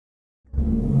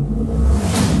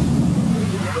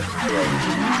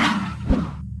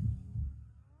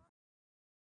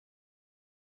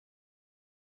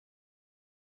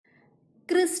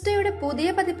ക്രിസ്റ്റയുടെ പുതിയ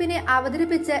പതിപ്പിനെ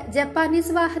അവതരിപ്പിച്ച്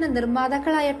ജപ്പാനീസ് വാഹന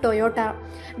നിർമ്മാതാക്കളായ ടൊയോട്ട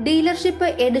ഡീലർഷിപ്പ്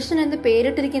എഡിഷൻ എന്ന്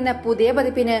പേരിട്ടിരിക്കുന്ന പുതിയ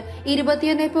പതിപ്പിന്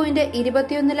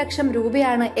 21.21 ലക്ഷം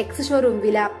രൂപയാണ് എക്സ് ഷോറൂം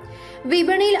വില.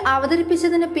 വിപണിയിൽ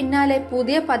അവതരിപ്പിച്ചതിന് പിന്നാലെ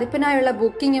പുതിയ പതിപ്പിനായുള്ള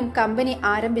ബുക്കിംഗും കമ്പനി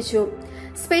ആരംഭിച്ചു.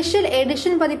 സ്പെഷ്യൽ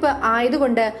എഡിഷൻ പതിപ്പ്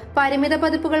ആയതുകൊണ്ട് പരിമിത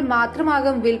പതിപ്പുകൾ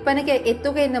മാത്രമാകും വിൽപ്പനയ്ക്ക്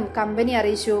എത്തുകയെന്നും കമ്പനി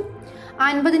അറിയിച്ചു.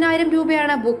 50,000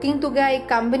 രൂപയാണ് ബുക്കിംഗ് തുകയായി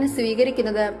കമ്പനി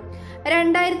സ്വീകരിക്കുന്നത്.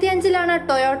 2005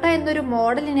 ടൊയോട്ട എന്നൊരു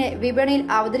മോഡലിനെ വിപണിയിൽ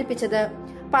അവതരിപ്പിച്ചത്.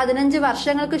 15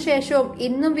 വർഷങ്ങൾക്ക് ശേഷവും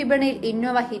ഇന്നും വിപണിയിൽ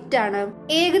ഇന്നോവ ഹിറ്റാണ്.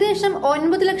 ഏകദേശം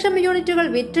 9 ലക്ഷം യൂണിറ്റുകൾ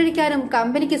വിറ്റഴിക്കാനും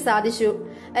കമ്പനിക്ക് സാധിച്ചു.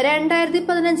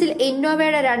 2015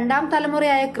 ഇന്നോവയുടെ രണ്ടാം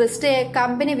തലമുറയായ ക്രിസ്റ്റയെ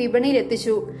കമ്പനി വിപണിയിൽ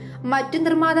എത്തിച്ചു. മറ്റു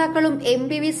നിർമ്മാതാക്കളും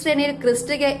MPV ശ്രേണിയിൽ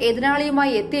ക്രിസ്റ്റയ്ക്ക്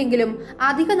എതിരാളിയുമായി എത്തിയെങ്കിലും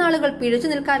അധിക നാളുകൾ പിടിച്ചു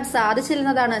നിൽക്കാൻ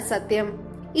സാധിച്ചില്ലെന്നതാണ് സത്യം.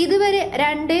 ഇതുവരെ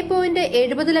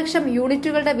 2.70 ലക്ഷം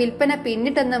യൂണിറ്റുകളുടെ വിൽപ്പന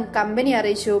പിന്നിട്ടെന്നും കമ്പനി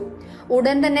അറിയിച്ചു.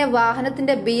 ഉടൻ തന്നെ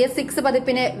വാഹനത്തിന്റെ BS6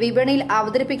 പതിപ്പിനെ വിപണിയിൽ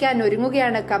അവതരിപ്പിക്കാൻ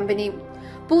ഒരുങ്ങുകയാണ് കമ്പനി.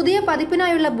 പുതിയ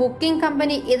പതിപ്പിനായുള്ള ബുക്കിംഗ്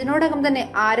കമ്പനി ഇതിനോടകം തന്നെ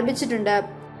ആരംഭിച്ചിട്ടുണ്ട്.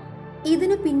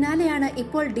 ഇതിനു പിന്നാലെയാണ്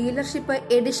ഇപ്പോൾ ഡീലർഷിപ്പ്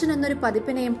എഡിഷൻ എന്നൊരു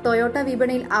പതിപ്പിനെയും ടൊയോട്ട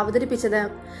വിപണിയിൽ അവതരിപ്പിച്ചത്.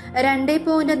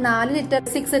 2.4 ലിറ്റർ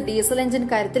 6 ഡീസൽ എഞ്ചിൻ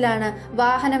കരുത്തിലാണ്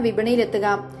വാഹനം വിപണിയിലെത്തുക.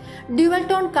 ഡ്യുവൽ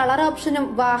ടോൺ കളർ ഓപ്ഷനും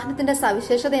വാഹനത്തിന്റെ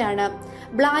സവിശേഷതയാണ്.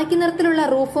 ബ്ലാക്ക് നിറത്തിലുള്ള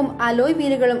റൂഫും അലോയ്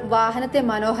വീലുകളും വാഹനത്തെ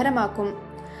മനോഹരമാക്കും.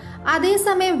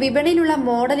 അതേസമയം വിപണിയിലുള്ള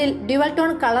മോഡലിൽ dual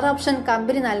tone colour option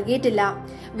company നൽകിയിട്ടില്ല.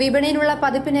 വിപണിയിലുള്ള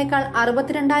പതിപ്പിനേക്കാൾ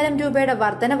 62,000 രൂപയുടെ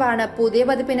വർധനവാണ് പുതിയ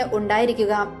പതിപ്പിന്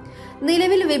ഉണ്ടായിരിക്കുക.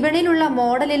 നിലവിൽ വിപണിയിലുള്ള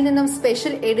മോഡലിൽ നിന്നും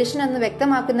സ്പെഷ്യൽ എഡിഷൻ എന്ന്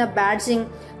വ്യക്തമാക്കുന്ന ബാഡ്ജിംഗ്,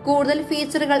 കൂടുതൽ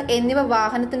ഫീച്ചറുകൾ എന്നിവ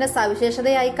വാഹനത്തിന്റെ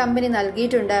സവിശേഷതയായി കമ്പനി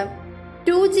നൽകിയിട്ടുണ്ട്.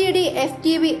 2GD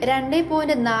FTV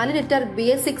 2.4 litre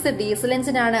BS6 diesel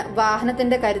എഞ്ചിനാണ്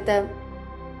വാഹനത്തിന്റെ കരുത്ത്.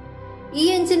 ഈ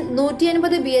എഞ്ചിൻ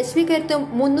 180 bhp കരുത്തും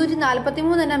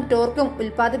 343 Nm ടോർക്കും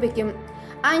ഉൽപ്പാദിപ്പിക്കും.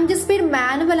 5 speed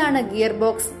മാനുവലാണ് gear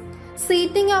box.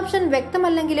 Seating option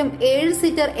വ്യക്തമല്ലെങ്കിലും 7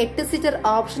 seater 8 seater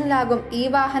ഓപ്ഷനിലാകും ഈ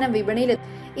വാഹനം വിപണിയിൽ.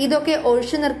 ഇതൊക്കെ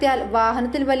ഒഴിച്ചു നിർത്തിയാൽ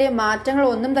വാഹനത്തിൽ വലിയ മാറ്റങ്ങൾ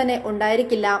ഒന്നും തന്നെ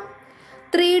ഉണ്ടായിരിക്കില്ല.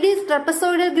 3D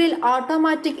ട്രപ്പസോയിഡൽ grill,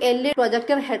 automatic LED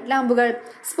projector ഹെഡ്ലാമ്പുകൾ,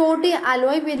 sporty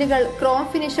alloy വീലുകൾ, Chrome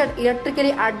ഫിനിഷഡ്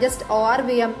electrically adjust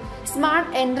ORVM,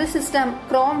 smart entry system,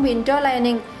 Chrome window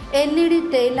lining, LED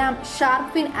tail lamp,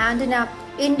 sharp fin antenna,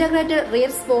 integrated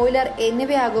rear spoiler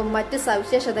എന്നിവയാകും മറ്റ്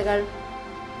സവിശേഷതകൾ.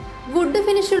 വുഡ്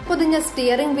ഫിനിഷിൽ പൊതിഞ്ഞ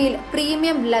സ്റ്റിയറിംഗ് വീൽ,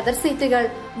 പ്രീമിയം ലെതർ സീറ്റുകൾ,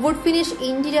 would finish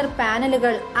interior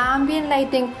പാനലുകൾ, ambient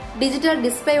lighting, digital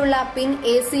ഡിസ്പ്ലേയുള്ള പിൻ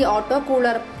AC auto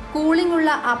cooler, cooling ഉള്ള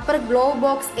upper glow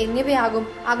box എന്നിവയാകും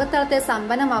അകത്തളത്തെ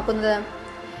സമ്പന്നമാക്കുന്നത്.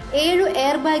 7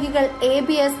 air ബാഗുകൾ,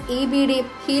 ABS, EBD,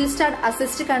 heal start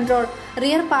assist control,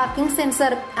 rear parking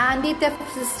sensor, anti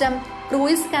theft system,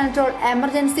 cruise control,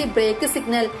 emergency break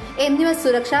signal എന്നിവ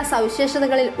സുരക്ഷാ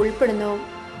സവിശേഷതകളിൽ ഉൾപ്പെടുന്നു.